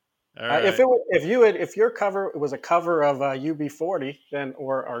say. All right. If your cover was a cover of UB40 then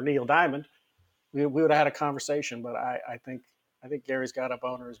or Neil Diamond, we would have had a conversation. But I think Gary's Got a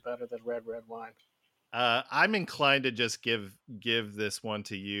Boner is better than Red Red Wine. I'm inclined to just give this one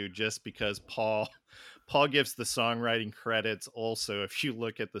to you, just because Paul gives the songwriting credits. Also, if you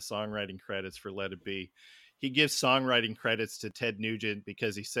look at the songwriting credits for Let It Be, he gives songwriting credits to Ted Nugent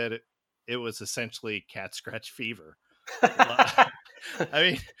because he said it was essentially Cat Scratch Fever. I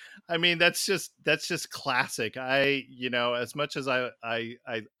mean that's just classic. As much as I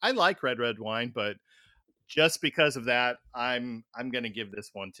like Red Wine, but just because of that, I'm going to give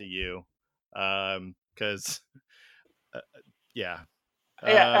this one to you. Cuz yeah.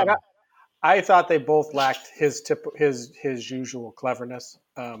 Yeah, and Um, I thought they both lacked his usual cleverness.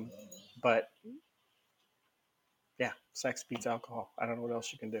 But yeah, sex beats alcohol. I don't know what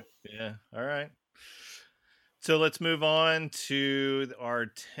else you can do. yeah. All right. So let's move on to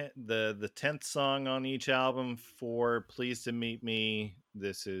our the 10th song on each album for Pleased to Meet Me.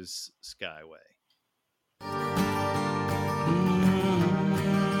 This is Skyway.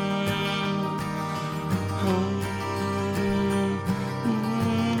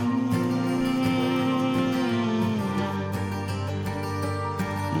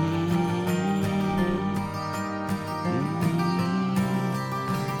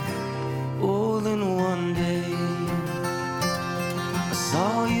 All in one day, I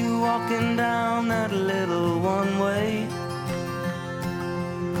saw you walking down that little one way,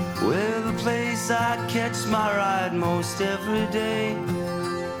 where the place I catch my ride most every day.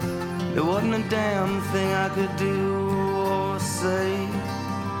 There wasn't a damn thing I could do or say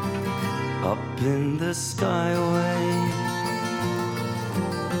up in the skyway.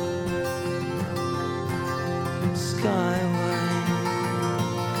 Skyway.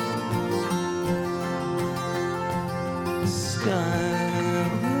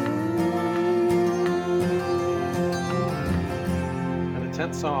 And the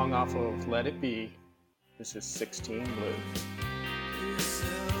 10th song off of Let It Be. This is 16 Blue.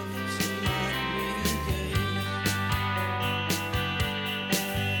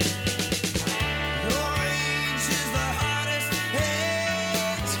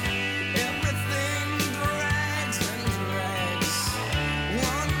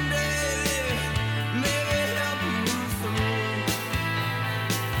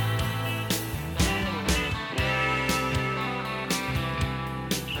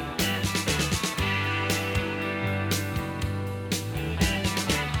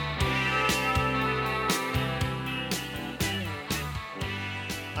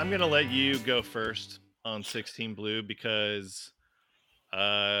 I'm going to let you go first on 16 Blue because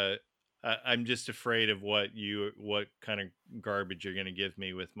I'm just afraid of what kind of garbage you're going to give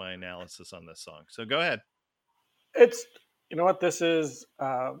me with my analysis on this song. So go ahead. It's, you know what, this is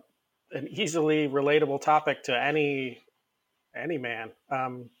an easily relatable topic to any man.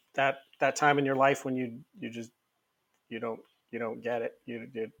 That time in your life when you don't get it.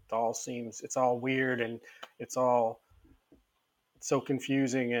 It all seems, it's all weird, and it's all so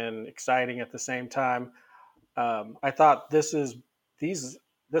confusing and exciting at the same time. I thought this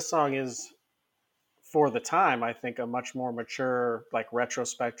song is, for the time, I think, a much more mature, like,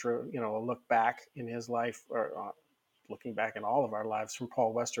 retrospective, a look back in his life, or looking back in all of our lives, from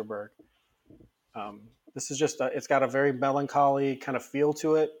Paul Westerberg. This is just it's got a very melancholy kind of feel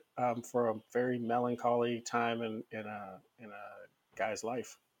to it, for a very melancholy time in a guy's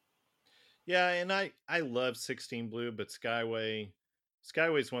life. Yeah, and I love 16 Blue, but Skyway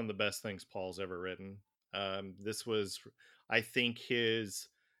is one of the best things Paul's ever written. This was, I think, his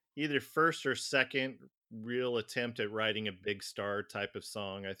either first or second real attempt at writing a big star type of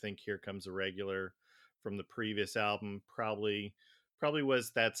song. I think Here Comes a Regular from the previous album probably was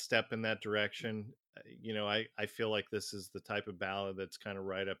that step in that direction. I feel like this is the type of ballad that's kind of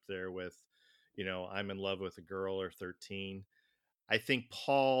right up there with, I'm in love with a girl, or 13. I think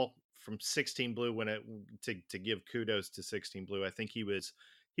Paul from 16 Blue, to give kudos to 16 Blue, I think he was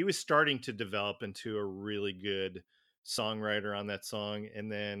starting to develop into a really good songwriter on that song.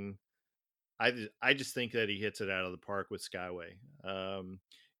 And then I just think that he hits it out of the park with Skyway.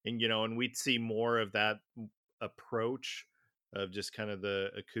 And we'd see more of that approach of just kind of the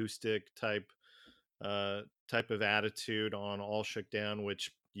acoustic type of attitude on All Shook Down,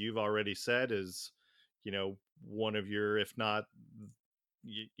 which you've already said is, one of your, if not,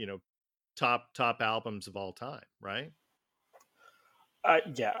 top albums of all time, right?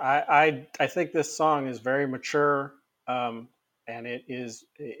 Yeah, I think this song is very mature, and it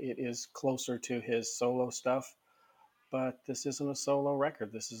is closer to his solo stuff. But this isn't a solo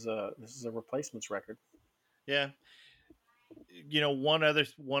record. This is a Replacements record. Yeah. One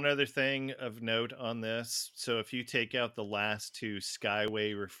other thing of note on this. So if you take out the last two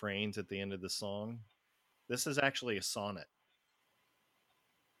Skyway refrains at the end of the song, this is actually a sonnet.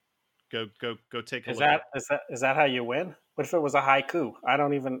 Go take a look. Is that how you win? What if it was a haiku? I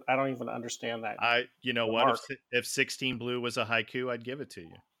don't even understand that. What if 16 Blue was a haiku, I'd give it to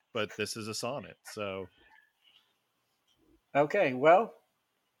you. But this is a sonnet. So Okay, well,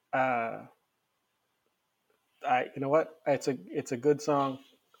 you know what? It's a good song.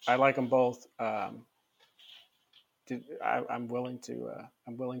 I like them both. I'm willing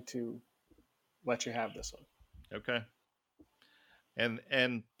to let you have this one. Okay.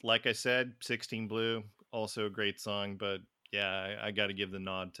 And like I said, 16 Blue, also a great song, but yeah, I got to give the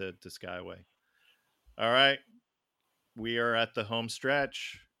nod to Skyway. All right. We are at the home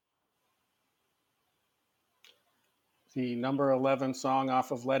stretch. The number 11 song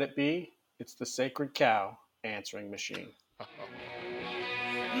off of Let It Be. It's the Sacred Cow answering machine. My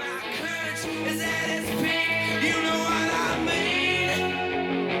courage is at its peak. You know what I mean?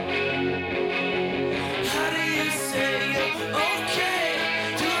 How do you say you're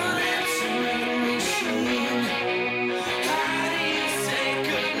okay to an answering machine? How do you say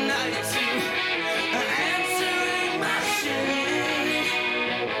goodnight to an answering machine?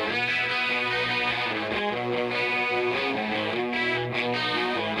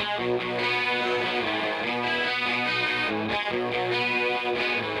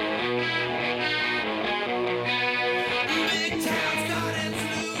 Big town's got its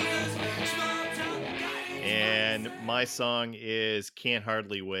losers, small town got its And my song is Can't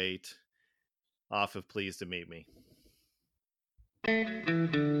Hardly Wait off of Pleased to Meet Me.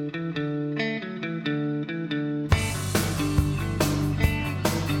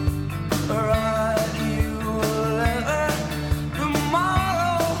 write you a letter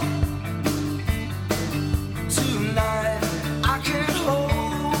tomorrow. Tonight I can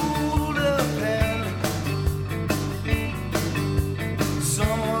hold a pen.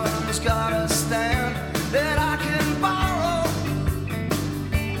 Someone's got a stand that I can borrow.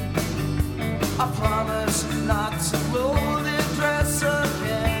 I promise not to roll the dress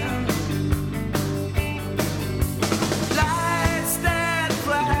again. Lights that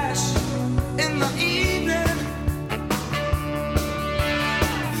flash in the evening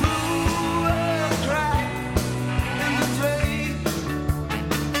through a crack in the drape.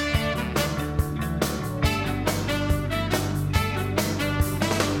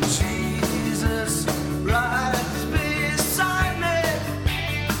 Jesus rides beside me.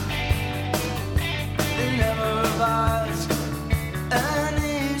 He never buys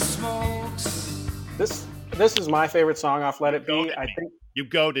any smokes. This is my favorite song off Let It Be. Goated I me. think You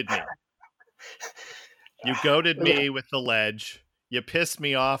goaded me. You goaded me with the ledge. You pissed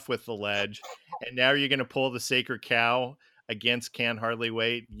me off with the ledge. And now you're going to pull the Sacred Cow against Can't Hardly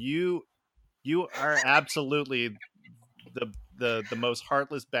Wait. You are absolutely the most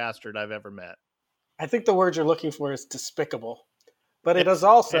heartless bastard I've ever met. I think the word you're looking for is despicable. But it It's is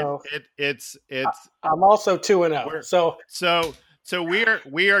also it's I'm also 2-0. We're- So so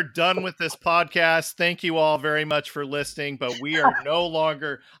we are done with this podcast. Thank you all very much for listening, but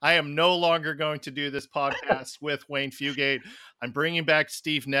I am no longer going to do this podcast with Wayne Fugate. I'm bringing back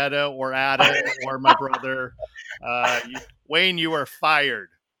Steve Netta or Adam or my brother. Wayne, you are fired.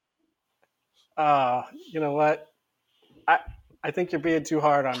 you know what? I think you're being too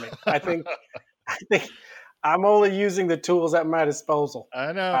hard on me. I think I'm only using the tools at my disposal.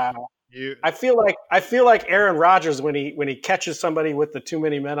 I know. Uh, You I feel like Aaron Rodgers when he catches somebody with the too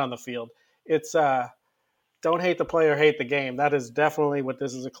many men on the field. It's don't hate the player, hate the game. That is definitely what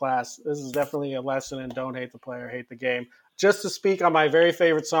this is a class. This is definitely a lesson in don't hate the player, hate the game. Just to speak on my very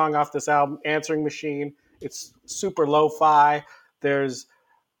favorite song off this album, Answering Machine. It's super lo-fi.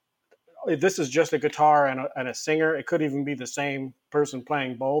 This is just a guitar and a singer. It could even be the same person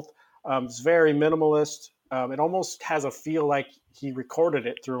playing both. It's very minimalist. It almost has a feel like he recorded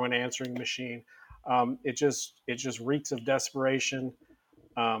it through an answering machine. It just reeks of desperation.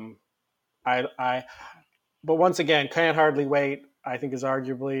 But once again, Can't Hardly Wait, I think is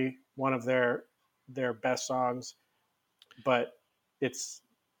arguably one of their best songs. But it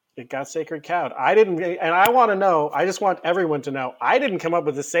got Sacred Cow. I didn't, and I want to know. I just want everyone to know. I didn't come up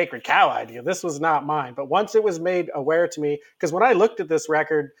with the Sacred Cow idea. This was not mine. But once it was made aware to me, because when I looked at this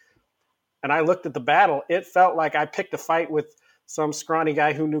record and I looked at the battle, it felt like I picked a fight with some scrawny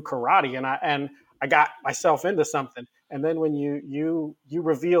guy who knew karate, and I got myself into something. And then when you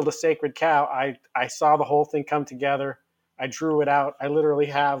revealed a Sacred Cow, I saw the whole thing come together. I drew it out. I literally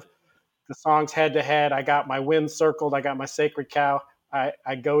have the songs head to head. I got my win circled. I got my Sacred Cow.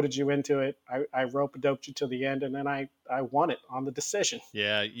 I goaded you into it. I rope-a-doped you to the end, and then I won it on the decision.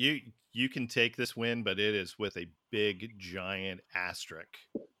 Yeah, you can take this win, but it is with a big giant asterisk.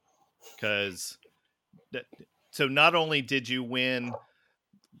 Because so not only did you win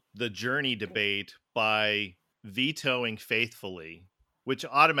the Journey debate by vetoing Faithfully, which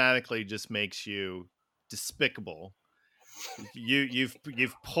automatically just makes you despicable. You've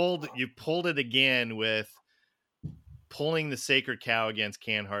pulled it again with pulling the sacred cow against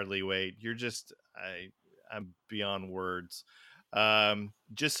Can't Hardly Wait. You're just I'm beyond words.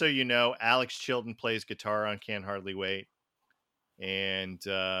 Just so you know, Alex Chilton plays guitar on Can't Hardly Wait, and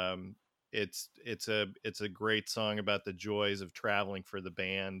it's a great song about the joys of traveling for the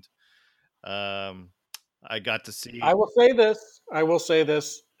band. I got to see. I will say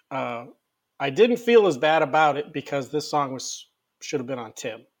this. I didn't feel as bad about it because this song should have been on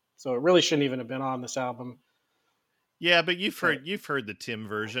Tim. So it really shouldn't even have been on this album. Yeah, but you've heard the Tim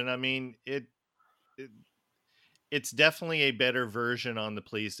version. I mean, it's definitely a better version on the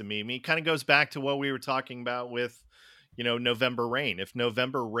Pleased to Meet Me. It kind of goes back to what we were talking about with, November Rain. If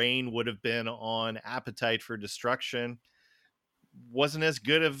November Rain would have been on Appetite for Destruction, wasn't as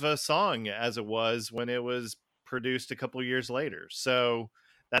good of a song as it was when it was produced a couple years later. So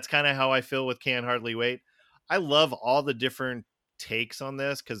that's kind of how I feel with Can't Hardly Wait. I love all the different takes on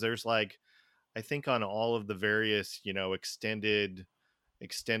this because there's like, I think on all of the various, extended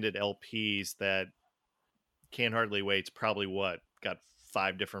LPs that Can't Hardly Wait's probably got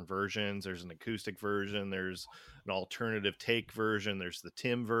 5 different versions. There's an acoustic version, there's an alternative take version, there's the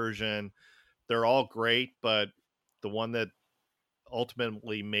Tim version. They're all great, but the one that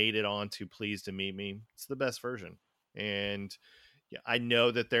ultimately made it onto Pleased to Meet Me, it's the best version. And yeah, I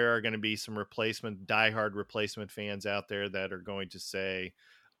know that there are going to be some diehard replacement fans out there that are going to say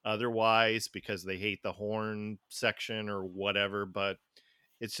otherwise because they hate the horn section or whatever, but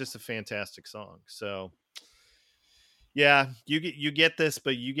it's just a fantastic song. So yeah, you get this,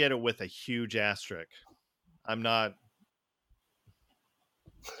 but you get it with a huge asterisk. I'm not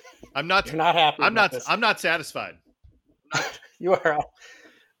You're not happy. I'm about not this. I'm not satisfied. You are.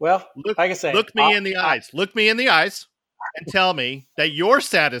 Well, Look, like I say, look me in the eyes. Look me in the eyes and tell me that you're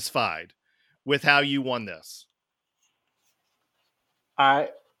satisfied with how you won this. I'm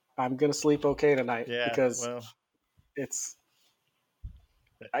gonna sleep okay tonight Yeah, because well, it's.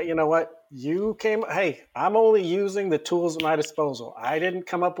 You know what? Hey, I'm only using the tools at my disposal. I didn't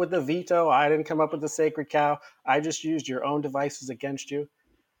come up with the veto. I didn't come up with the sacred cow. I just used your own devices against you,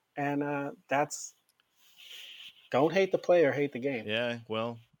 and that's. Don't hate the player, hate the game. yeah,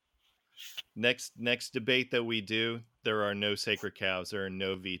 well, next debate that we do, there are no sacred cows, there are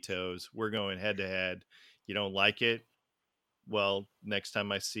no vetoes. We're going head to head. You don't like it? Well, next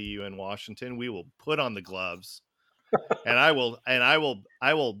time I see you in Washington, we will put on the gloves. And I will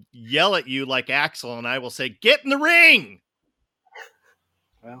yell at you like Axel, and I will say, "Get in the ring!"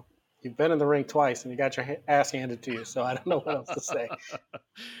 Well, you've been in the ring twice, and you got your ass handed to you, so I don't know what else to say.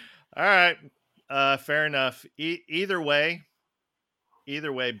 All right, fair enough. Either way,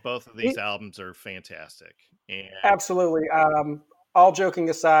 both of these albums are fantastic. And Absolutely. All joking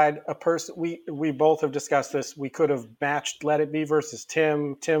aside, we both have discussed this. We could have matched Let It Be versus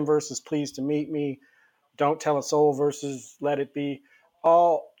Tim versus Pleased to Meet Me, Don't Tell a Soul versus Let It Be.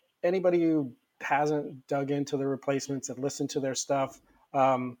 Anybody who hasn't dug into the replacements and listened to their stuff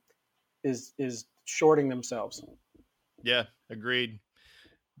is shorting themselves. yeah, agreed.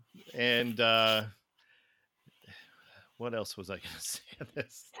 And what else was I going to say on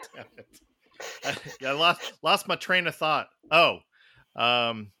this? Damn it. I lost my train of thought. Oh,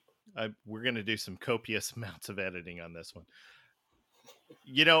 we're going to do some copious amounts of editing on this one.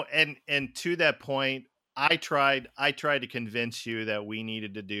 And to that point, I tried to convince you that we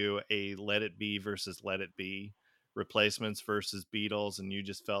needed to do a Let It Be versus Let It Be replacements versus Beatles, and you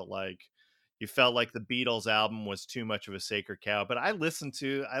just felt like the Beatles album was too much of a sacred cow. But I listened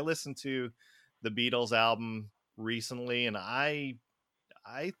to the Beatles album recently, and I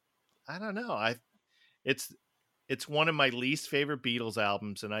don't know. It's one of my least favorite Beatles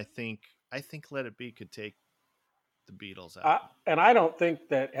albums, and I think Let It Be could take the Beatles album. And I don't think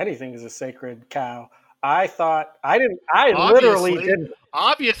that anything is a sacred cow. I didn't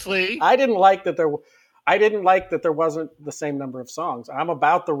like that there wasn't the same number of songs. I'm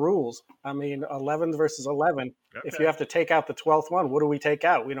about the rules. I mean, 11 versus 11. Okay. If you have to take out the 12th one, what do we take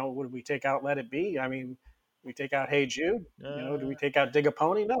out? Would we take out Let It Be? I mean, we take out Hey Jude. Do we take out Dig a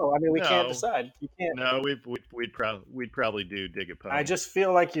Pony? No. I mean, we can't decide. You can't. No, we'd probably do Dig a Pony. I just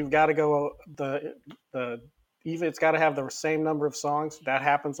feel like you've got to go even it's got to have the same number of songs. That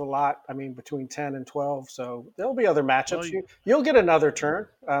happens a lot. I mean, between 10 and 12. So there'll be other matchups. Well, you'll get another turn.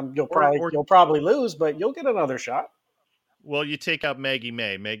 You'll probably lose, but you'll get another shot. Well, you take out Maggie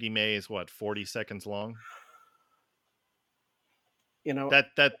May. Maggie May is what, 40 seconds long?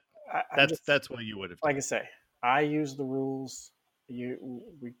 That's what you would have done. Like I say, I use the rules.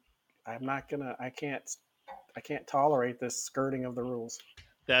 I can't tolerate this skirting of the rules.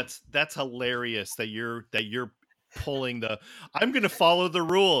 That's hilarious that you're pulling the I'm going to follow the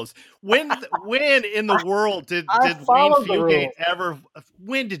rules. When in the world did I Wayne followed the Fugate rules. ever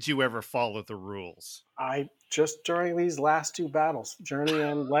when did you ever follow the rules? I just during these last two battles, Journey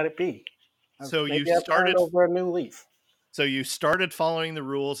and Let It Be. So Maybe you I've turned over a new leaf. So you started following the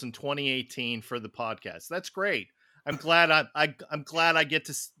rules in 2018 for the podcast. That's great. I'm glad I'm glad I get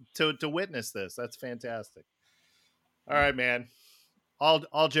to witness this. That's fantastic. All right, man.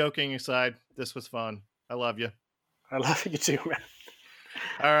 All joking aside, this was fun. I love you. I love you too, man.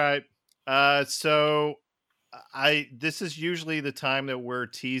 All right. So this is usually the time that we're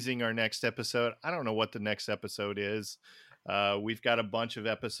teasing our next episode. I don't know what the next episode is. We've got a bunch of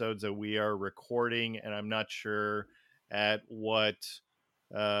episodes that we are recording, and I'm not sure at what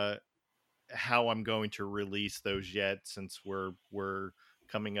how I'm going to release those yet, since we're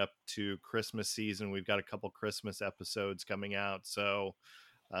coming up to Christmas season. We've got a couple Christmas episodes coming out, so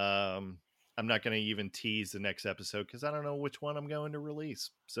I'm not going to even tease the next episode because I don't know which one I'm going to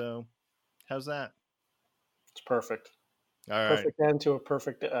release. So how's that? It's perfect. All right. Perfect end to a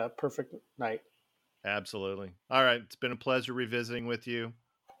perfect night. Absolutely. All right. It's been a pleasure revisiting with you.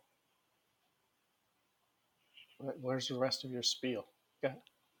 Where's the rest of your spiel? Yeah.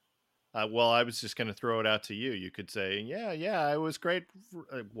 Well, I was just going to throw it out to you. You could say, yeah, it was great.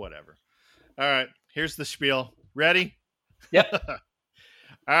 Whatever. All right. Here's the spiel. Ready? Yep.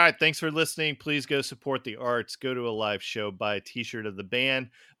 All right. Thanks for listening. Please go support the arts. Go to a live show. Buy a t-shirt of the band.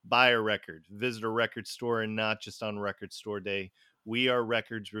 Buy a record. Visit a record store, and not just on Record Store Day. We are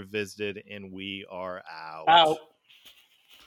Records Revisited, and we are out. Out.